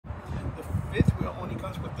only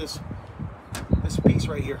comes with this piece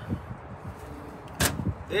right here.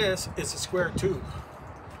 This is a square tube.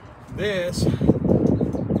 This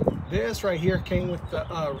right here came with the.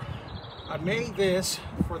 I made this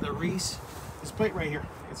for the Reese. This plate right here.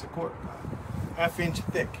 It's a half-inch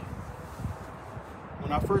thick.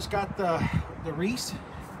 When I first got the Reese,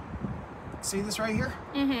 see this right here?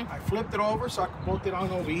 I flipped it over so I could bolt it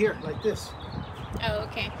on over here like this. Oh,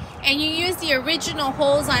 okay. And you use the original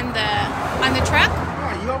holes on the truck?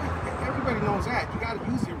 Yeah, everybody knows that. You got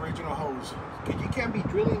to use the original hose because you can't be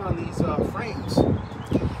drilling on these frames.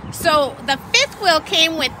 So the fifth wheel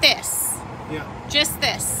came with this. Yeah. Just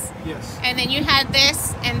this. Yes. And then you had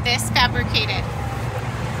this and this fabricated.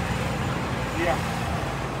 Yeah.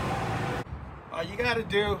 You got to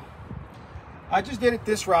do. I just did it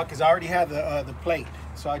this route because I already had the plate,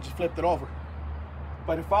 so I just flipped it over.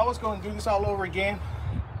 But if I was going to do this all over again,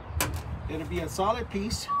 it'd be a solid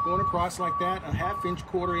piece going across like that, a half-inch,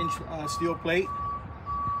 quarter-inch steel plate.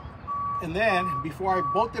 And then before I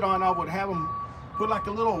bolt it on, I would have them put like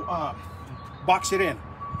a little box it in,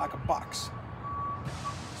 like a box.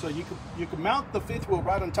 So you could mount the fifth wheel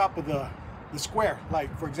right on top of the square,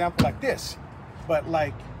 like for example like this, but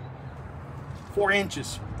like 4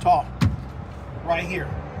 inches tall, right here.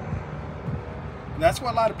 And that's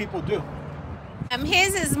what a lot of people do.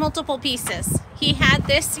 His is multiple pieces. He had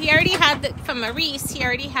this, he already had, from a Reese, he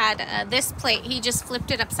already had this plate. He just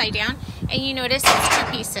flipped it upside down. And you notice it's 2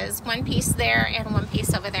 pieces. 1 piece there and 1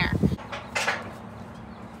 piece over there.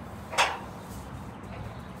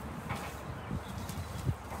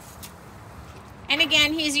 And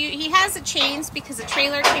again, he has the chains because the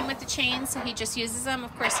trailer came with the chains, so he just uses them.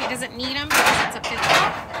 Of course, he doesn't need them because it's a fifth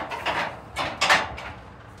wheel.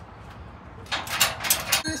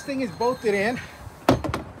 This thing is bolted in.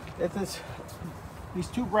 It's these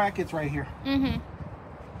 2 brackets right here. And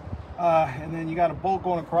then you got a bolt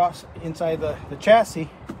going across inside the chassis.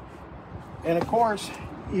 And of course,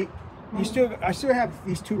 I still have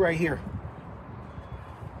these 2 right here.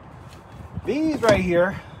 These right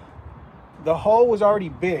here, the hole was already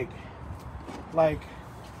big, like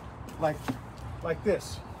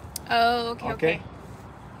this. Oh, okay.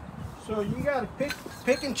 So you gotta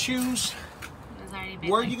pick and choose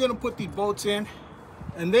where you're gonna put these bolts in,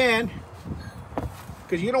 and then,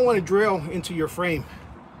 because you don't want to drill into your frame,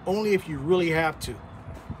 only if you really have to.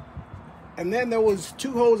 And then there was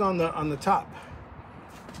 2 holes on the top,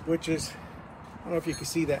 which is, I don't know if you can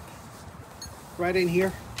see that, right in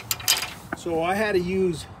here. So I had to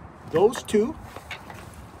use those 2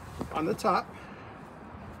 on the top.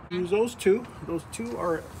 Use those 2. Those 2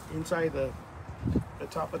 are inside the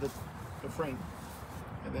top of the frame.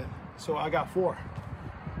 And then, so I got 4.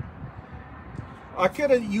 I could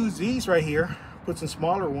have used these right here, put some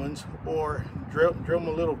smaller ones, or drill them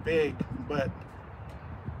a little big, but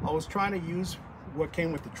I was trying to use what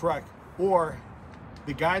came with the truck. Or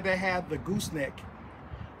the guy that had the gooseneck,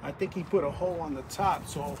 I think he put a hole on the top,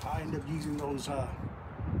 so I ended up using those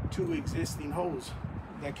 2 existing holes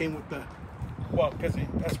that came with the, well, because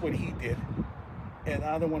that's what he did. And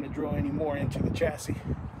I don't want to drill any more into the chassis.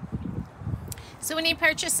 So when he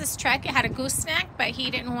purchased this truck, it had a gooseneck, but he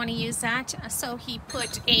didn't want to use that. So he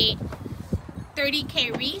put a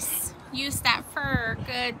 30K Reese, used that for a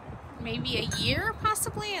good, maybe a year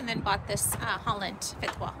possibly, and then bought this Holland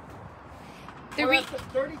fifth wheel. The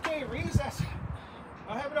 30K Reese,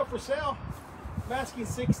 I have it up for sale. I'm asking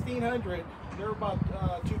 $1,600. They're about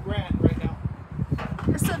 $2,000 right now.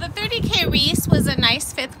 So the 30K Reese was a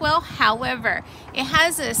nice fifth wheel. However, it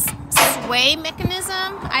has this sway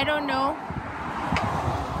mechanism. I don't know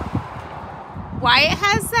why it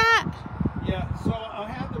has that. Yeah, so I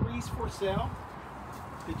have the Reese for sale.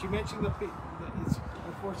 Did you mention it's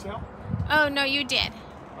for sale? Oh, no, you did.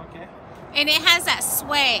 Okay. And it has that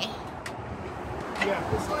sway.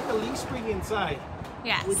 Yeah, it's like a leaf spring inside.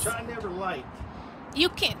 Yes. Which I never liked. You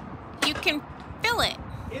can feel it.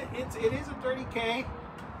 It is a 30K.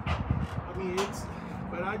 I mean,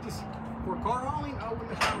 but I just, for car hauling, I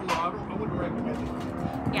wouldn't recommend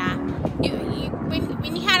it. Yeah.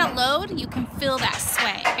 When you had a load, you can feel that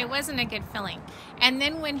sway. It wasn't a good feeling. And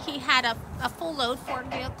then when he had a full load for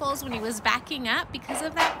vehicles, when he was backing up, because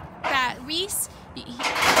of that Reese,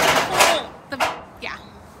 yeah,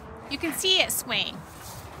 you can see it swaying.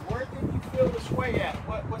 Where did you feel the sway at?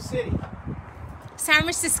 What city? San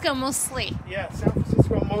Francisco mostly. Yeah, San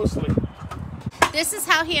Francisco mostly. This is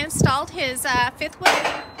how he installed his fifth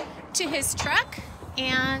wheel to his truck.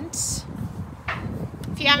 And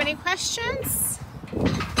if you have any questions.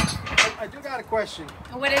 I do got a question.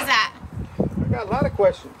 What is that? I got a lot of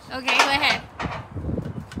questions. Okay, go ahead.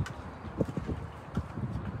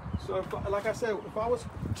 So if, like I said, if I was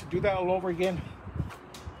to do that all over again,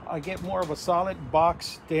 I get more of a solid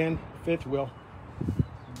box than fifth wheel.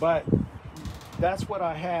 But that's what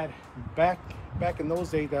I had back in those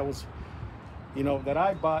days. That was, you know, that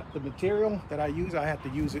I bought the material that I use. I had to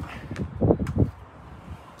use it.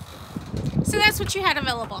 So that's what you had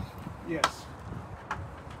available. Yes.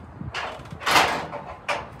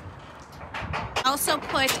 Also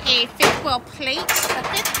put a fifth wheel plate.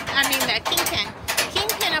 The kingpin.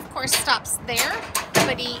 Kingpin, of course, stops there,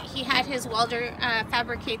 but he had his welder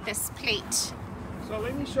fabricate this plate. So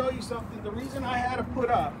let me show you something. The reason I had to put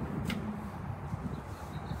up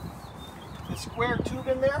the square tube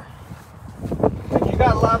in there, and you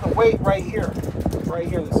got a lot of the weight right here.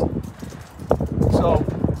 So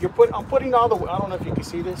I'm putting all the, I don't know if you can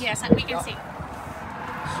see this. Yes, we can see.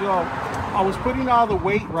 So I was putting all the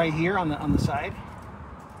weight right here on the side.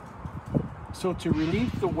 So to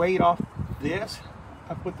relieve the weight off this,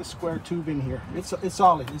 I put the square tube in here. It's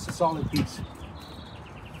solid. It's a solid piece.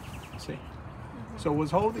 See. So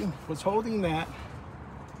what's holding that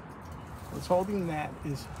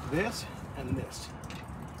is this and this.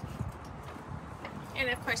 And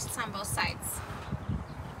of course, it's on both sides.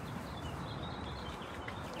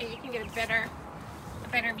 And you can get a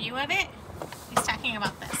better view of it. He's talking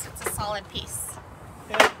about this. It's a solid piece.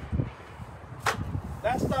 And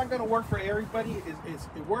that's not going to work for everybody.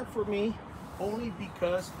 It worked for me only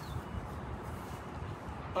because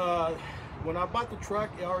when I bought the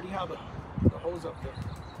truck, it already had the hose up there.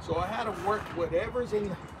 So I had to work whatever's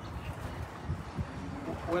on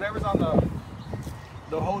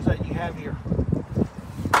the hose that you have here.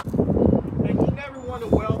 And you never want to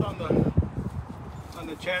weld on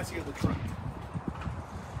the chassis of the truck.